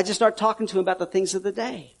 And I just start talking to Him about the things of the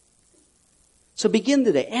day. So begin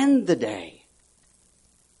the day, end the day.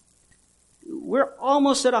 We're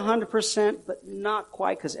almost at 100%, but not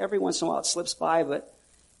quite, because every once in a while it slips by. But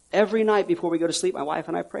every night before we go to sleep, my wife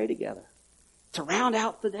and I pray together to round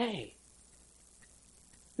out the day.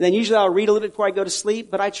 And then usually I'll read a little bit before I go to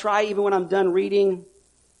sleep, but I try, even when I'm done reading,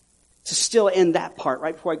 to still end that part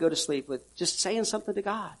right before I go to sleep with just saying something to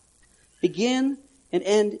God. Begin and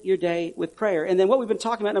end your day with prayer. And then what we've been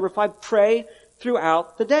talking about, number 5, pray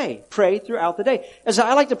throughout the day. Pray throughout the day. As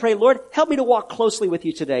I like to pray, Lord, help me to walk closely with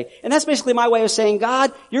you today. And that's basically my way of saying,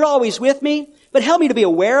 God, you're always with me, but help me to be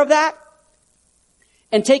aware of that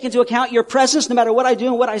and take into account your presence no matter what I do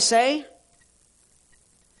and what I say.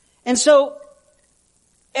 And so,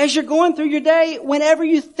 as you're going through your day, whenever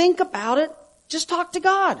you think about it, just talk to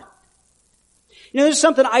God. You know, there's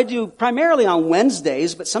something I do primarily on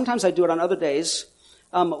Wednesdays, but sometimes I do it on other days.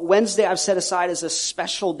 Wednesday I've set aside as a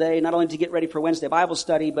special day, not only to get ready for Wednesday Bible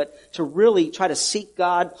study, but to really try to seek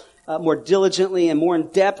God more diligently and more in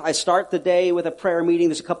depth. I start the day with a prayer meeting.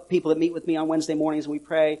 There's a couple people that meet with me on Wednesday mornings and we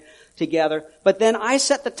pray together. But then I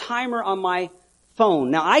set the timer on my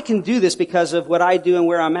phone. Now I can do this because of what I do and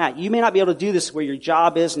where I'm at. You may not be able to do this where your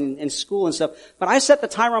job is and school and stuff, but I set the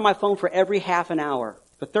timer on my phone for every half an hour,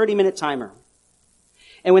 the 30-minute timer.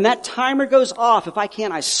 And when that timer goes off, if I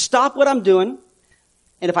can, I stop what I'm doing.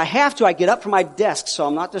 And if I have to, I get up from my desk so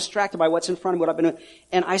I'm not distracted by what's in front of me, what I've been doing.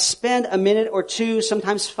 And I spend a minute or 2,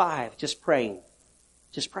 sometimes 5, just praying.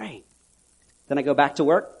 Just praying. Then I go back to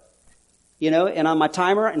work, and on my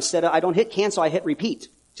timer, I don't hit cancel, I hit repeat.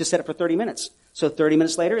 Just set it for 30 minutes. So 30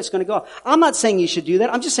 minutes later, it's going to go off. I'm not saying you should do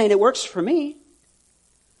that. I'm just saying it works for me.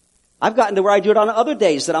 I've gotten to where I do it on other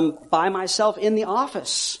days that I'm by myself in the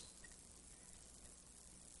office.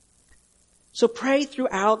 So pray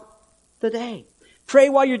throughout the day. Pray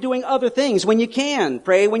while you're doing other things when you can.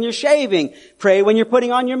 Pray when you're shaving. Pray when you're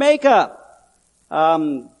putting on your makeup.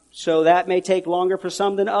 So that may take longer for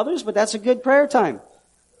some than others, but that's a good prayer time.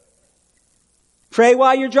 Pray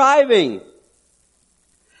while you're driving.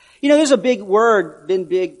 You know, there's a big word, been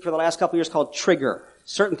big for the last couple of years, called trigger.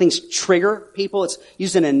 Certain things trigger people. It's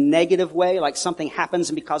used in a negative way, like something happens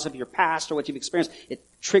and because of your past or what you've experienced, it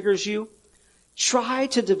triggers you. Try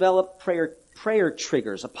to develop prayer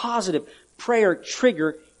triggers, a positive prayer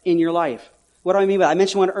trigger in your life. What do I mean by that? I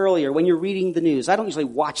mentioned one earlier. When you're reading the news, I don't usually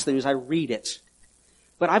watch the news, I read it.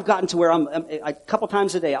 But I've gotten to where a couple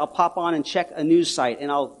times a day, I'll pop on and check a news site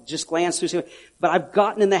and I'll just glance through. But I've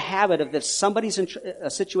gotten in the habit of if somebody's in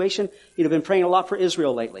a situation, been praying a lot for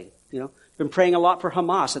Israel lately, been praying a lot for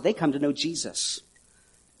Hamas, that they come to know Jesus,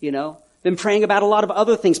 been praying about a lot of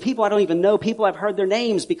other things. People I don't even know, people I've heard their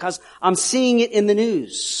names because I'm seeing it in the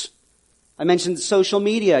news. I mentioned social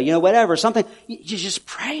media, whatever, something. You're just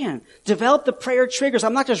praying. Develop the prayer triggers.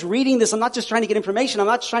 I'm not just reading this. I'm not just trying to get information. I'm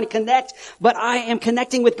not just trying to connect, but I am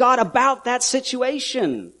connecting with God about that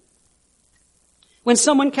situation. When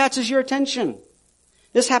someone catches your attention.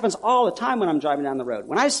 This happens all the time when I'm driving down the road.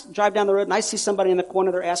 When I drive down the road and I see somebody in the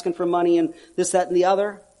corner, they're asking for money and this, that, and the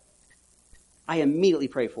other, I immediately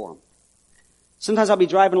pray for them. Sometimes I'll be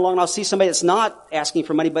driving along and I'll see somebody that's not asking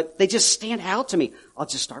for money, but they just stand out to me. I'll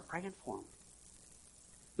just start praying for them.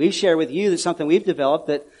 We've shared with you that something we've developed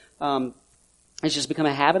that it's just become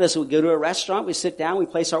a habit. As we go to a restaurant, we sit down, we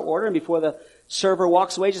place our order, and before the server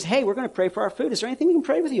walks away, just, hey, we're going to pray for our food. Is there anything we can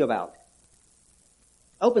pray with you about?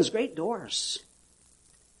 Opens great doors.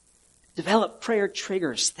 Develop prayer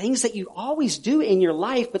triggers, things that you always do in your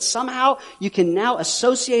life, but somehow you can now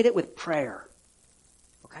associate it with prayer.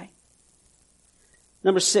 Okay?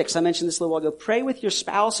 Number 6, I mentioned this a little while ago. Pray with your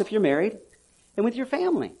spouse if you're married and with your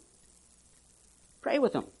family. Pray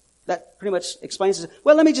with them. That pretty much explains it.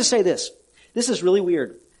 Well, let me just say this. This is really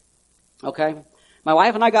weird. Okay? My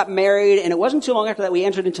wife and I got married, and it wasn't too long after that we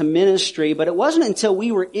entered into ministry, but it wasn't until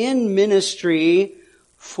we were in ministry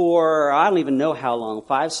for, I don't even know how long,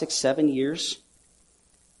 5, 6, 7 years.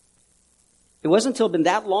 It wasn't until been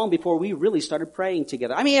that long before we really started praying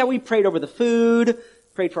together. I mean, yeah, we prayed over the food,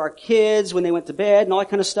 prayed for our kids when they went to bed and all that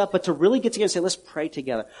kind of stuff, but to really get together and say, let's pray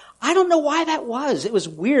together. I don't know why that was. It was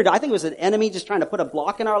weird. I think it was an enemy just trying to put a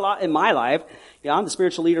block in in my life. I'm the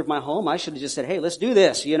spiritual leader of my home. I should have just said, hey, let's do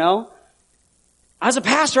this, As a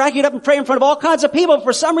pastor, I could get up and pray in front of all kinds of people.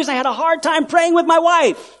 For some reason, I had a hard time praying with my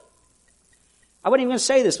wife. I wasn't even going to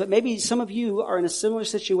say this, but maybe some of you are in a similar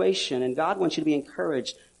situation and God wants you to be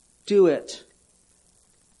encouraged. Do it.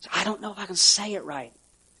 I don't know if I can say it right.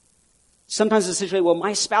 Sometimes it's a situation, well,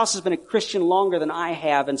 my spouse has been a Christian longer than I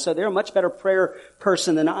have, and so they're a much better prayer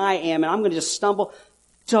person than I am, and I'm going to just stumble.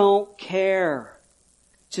 Don't care.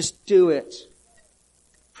 Just do it.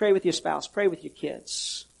 Pray with your spouse. Pray with your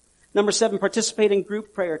kids. Number 7, participate in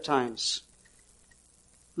group prayer times.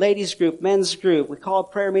 Ladies group, men's group. We call a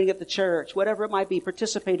prayer meeting at the church. Whatever it might be,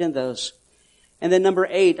 participate in those. And then number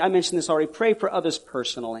 8, I mentioned this already, pray for others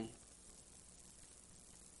personally.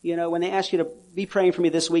 When they ask you to be praying for me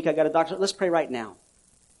this week, I got a doctor, let's pray right now.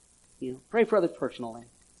 Pray for others personally.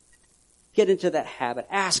 Get into that habit.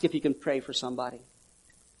 Ask if you can pray for somebody.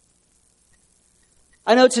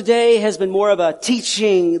 I know today has been more of a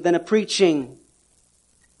teaching than a preaching.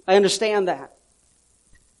 I understand that.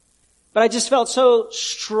 But I just felt so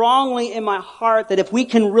strongly in my heart that if we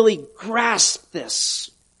can really grasp this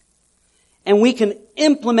and we can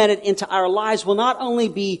implement it into our lives, we'll not only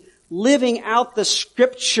be living out the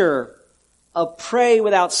scripture of pray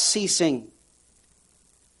without ceasing,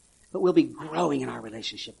 but we'll be growing in our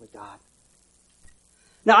relationship with God.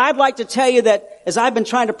 Now, I'd like to tell you that as I've been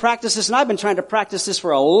trying to practice this, and I've been trying to practice this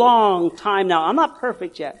for a long time now, I'm not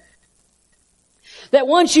perfect yet, that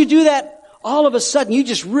once you do that, all of a sudden you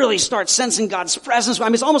just really start sensing God's presence. I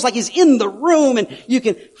mean, it's almost like He's in the room and you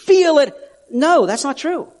can feel it. No, that's not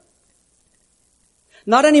true.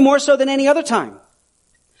 Not any more so than any other time.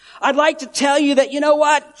 I'd like to tell you that,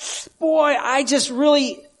 boy, I just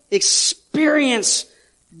really experience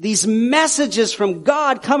these messages from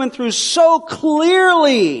God coming through so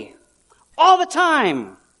clearly all the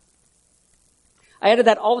time. I added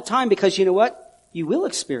that all the time because you know what? You will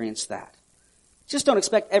experience that. Just don't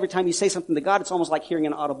expect every time you say something to God, it's almost like hearing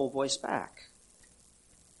an audible voice back.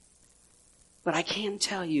 But I can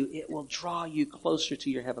tell you, it will draw you closer to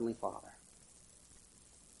your Heavenly Father.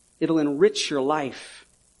 It'll enrich your life.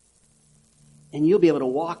 And you'll be able to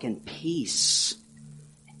walk in peace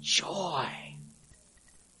and joy.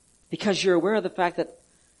 Because you're aware of the fact that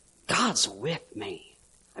God's with me.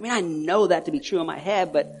 I mean, I know that to be true in my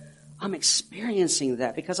head, but I'm experiencing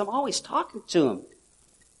that because I'm always talking to Him.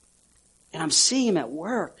 And I'm seeing Him at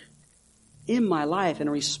work in my life in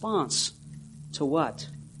response to what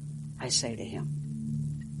I say to Him.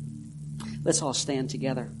 Let's all stand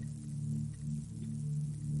together.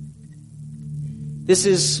 This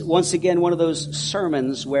is, once again, one of those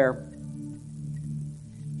sermons where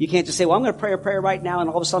you can't just say, well, I'm going to pray a prayer right now and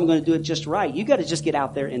all of a sudden I'm going to do it just right. You got to just get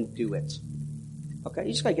out there and do it. Okay?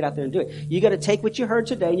 You just got to get out there and do it. You got to take what you heard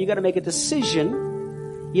today and you got to make a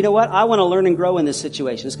decision. You know what? I want to learn and grow in this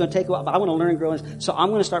situation. It's going to take a while, but I want to learn and grow in this. So I'm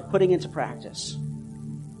going to start putting into practice.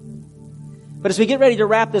 But as we get ready to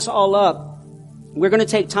wrap this all up, we're going to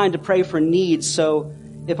take time to pray for needs. So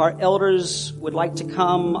if our elders would like to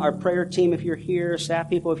come, our prayer team, if you're here, staff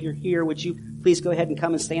people, if you're here, would you please go ahead and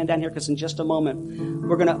come and stand down here? Because in just a moment,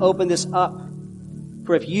 we're going to open this up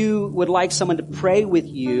for if you would like someone to pray with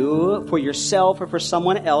you for yourself or for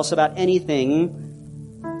someone else about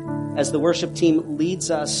anything. As the worship team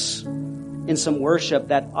leads us in some worship,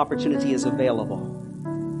 that opportunity is available.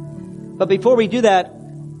 But before we do that,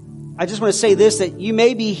 I just want to say this, that you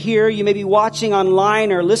may be here, you may be watching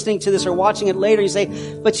online or listening to this or watching it later. You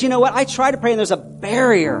say, but you know what? I try to pray and there's a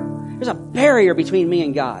barrier. There's a barrier between me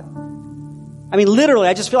and God. I mean, literally,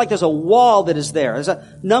 I just feel like there's a wall that is there. There's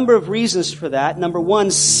a number of reasons for that. Number one,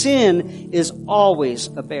 sin is always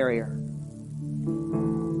a barrier.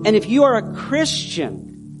 And if you are a Christian,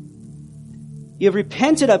 you have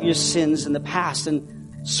repented of your sins in the past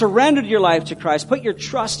and surrendered your life to Christ, put your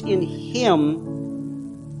trust in Him,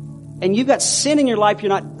 and you've got sin in your life you're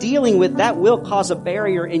not dealing with, that will cause a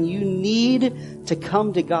barrier, and you need to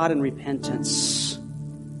come to God in repentance.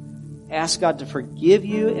 Ask God to forgive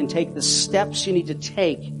you and take the steps you need to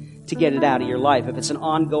take to get it out of your life if it's an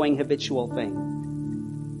ongoing habitual thing.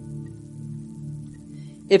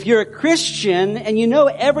 If you're a Christian and you know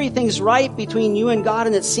everything's right between you and God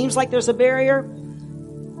and it seems like there's a barrier,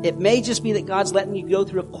 it may just be that God's letting you go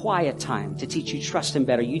through a quiet time to teach you trust Him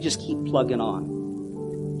better. You just keep plugging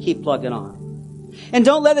on. Keep plugging on. And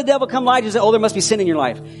don't let the devil come lie to you and say, oh, there must be sin in your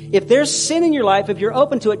life. If there's sin in your life, if you're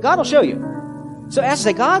open to it, God will show you. So ask,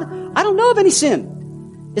 say, God, I don't know of any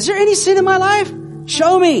sin. Is there any sin in my life?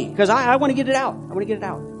 Show me, because I want to get it out. I want to get it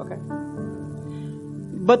out. Okay.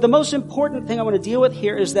 But the most important thing I want to deal with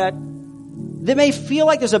here is that they may feel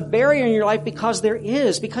like there's a barrier in your life because there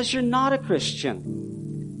is, because you're not a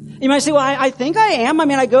Christian. You might say, well, I think I am. I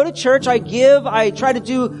mean, I go to church, I give, I try to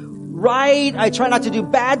do right. I try not to do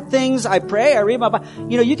bad things. I pray. I read my Bible.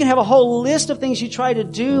 You know, you can have a whole list of things you try to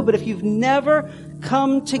do, but if you've never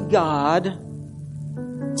come to God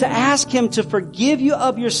to ask Him to forgive you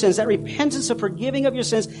of your sins, that repentance of forgiving of your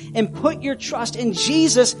sins, and put your trust in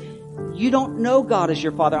Jesus, you don't know God as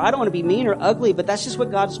your Father. I don't want to be mean or ugly, but that's just what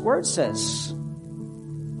God's Word says. A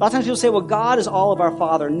lot of times people say, well, God is all of our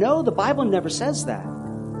Father. No, the Bible never says that.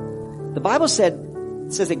 The Bible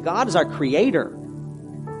says that God is our Creator.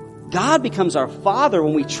 God becomes our Father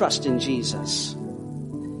when we trust in Jesus.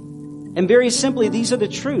 And very simply, these are the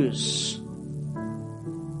truths.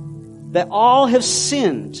 That all have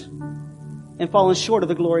sinned and fallen short of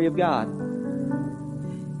the glory of God.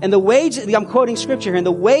 And the wages, I'm quoting scripture here, and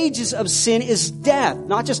the wages of sin is death.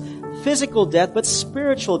 Not just physical death, but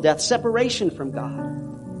spiritual death, separation from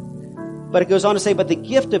God. But it goes on to say, but the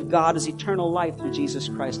gift of God is eternal life through Jesus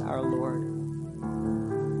Christ our Lord.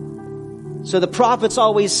 So the prophets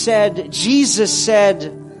always said, Jesus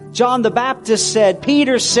said, John the Baptist said,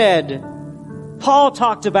 Peter said, Paul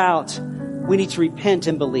talked about, we need to repent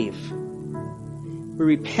and believe. We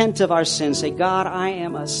repent of our sins. Say, God, I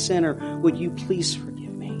am a sinner. Would you please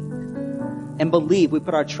forgive me? And believe. We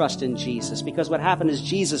put our trust in Jesus. Because what happened is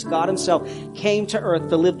Jesus, God Himself, came to earth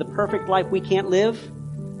to live the perfect life we can't live.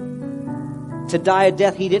 To die a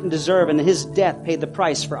death He didn't deserve. And His death paid the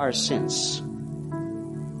price for our sins.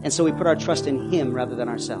 And so we put our trust in Him rather than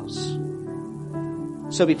ourselves.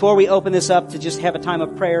 So before we open this up to just have a time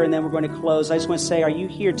of prayer and then we're going to close, I just want to say, are you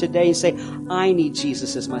here today and say, I need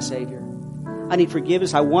Jesus as my Savior. I need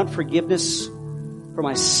forgiveness. I want forgiveness for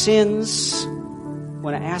my sins. I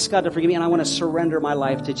want to ask God to forgive me, and I want to surrender my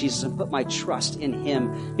life to Jesus and put my trust in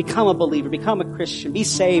Him. Become a believer. Become a Christian. Be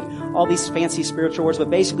saved. All these fancy spiritual words, but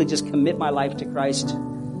basically just commit my life to Christ.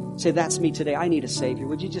 Say, that's me today. I need a Savior.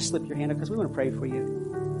 Would you just slip your hand up? Because we want to pray for you.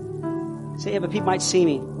 Say, yeah, but people might see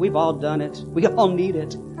me. We've all done it. We all need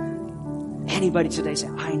it. Anybody today say,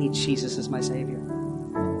 I need Jesus as my Savior.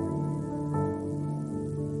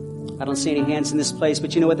 I don't see any hands in this place,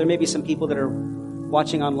 but you know what? There may be some people that are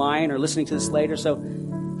watching online or listening to this later. So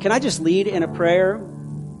can I just lead in a prayer?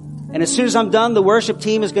 And as soon as I'm done, the worship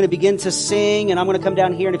team is going to begin to sing, and I'm going to come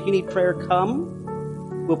down here, and if you need prayer, come.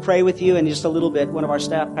 We'll pray with you in just a little bit. One of our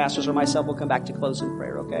staff pastors or myself will come back to close in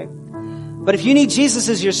prayer, okay? But if you need Jesus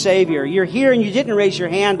as your Savior, you're here and you didn't raise your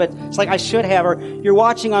hand, but it's like I should have, or you're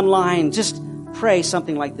watching online, just pray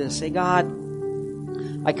something like this. Say, God,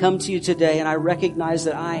 I come to you today and I recognize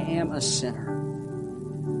that I am a sinner.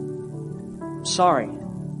 I'm sorry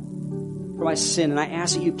for my sin, and I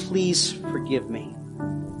ask that you please forgive me.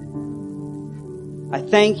 I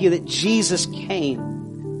thank you that Jesus came,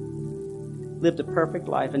 lived a perfect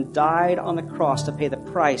life, and died on the cross to pay the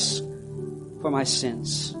price for my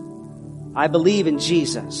sins. I believe in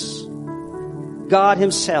Jesus. God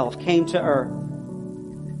himself came to earth,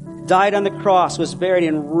 died on the cross, was buried,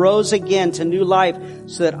 and rose again to new life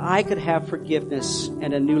so that I could have forgiveness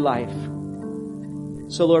and a new life.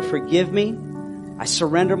 So Lord, forgive me. I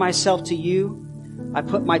surrender myself to you. I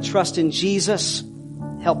put my trust in Jesus.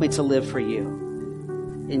 Help me to live for you.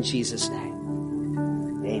 In Jesus'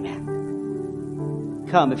 name, amen.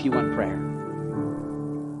 Come if you want prayer.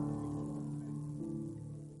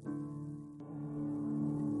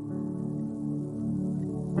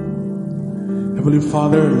 Heavenly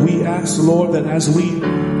Father, we ask, Lord, that as we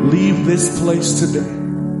leave this place today,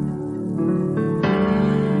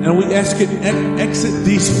 and we ask it exit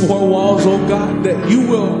these four walls, oh God, that you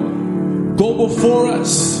will go before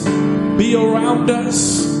us, be around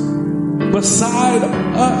us, beside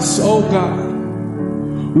us, oh God.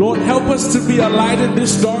 Lord, help us to be a light in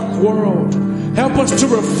this dark world. Help us to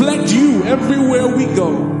reflect you everywhere we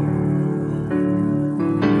go.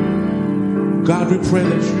 God, we pray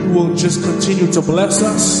that you will just continue to bless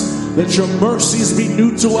us. Let your mercies be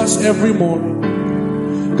new to us every morning.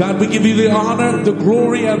 God, we give you the honor, the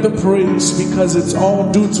glory, and the praise because it's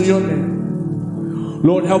all due to your name.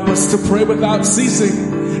 Lord, help us to pray without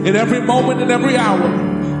ceasing in every moment and every hour.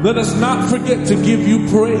 Let us not forget to give you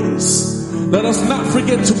praise. Let us not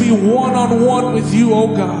forget to be one-on-one with you,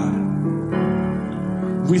 oh God.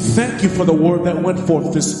 We thank you for the word that went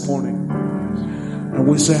forth this morning. And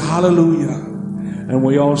we say hallelujah. And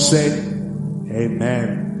we all say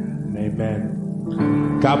amen and amen.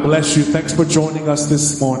 God bless you. Thanks for joining us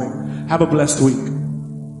this morning. Have a blessed week.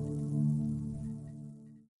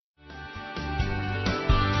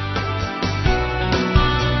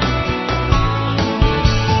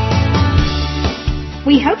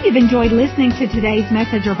 We hope you've enjoyed listening to today's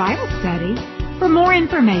message or Bible study. For more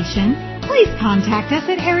information, please contact us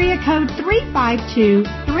at area code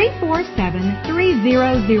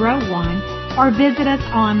 352-347-3001 or visit us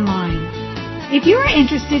online. If you are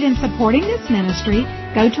interested in supporting this ministry,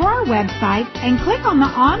 go to our website and click on the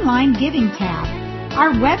Online Giving tab.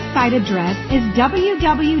 Our website address is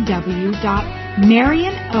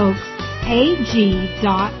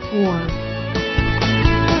www.marionoaksag.org.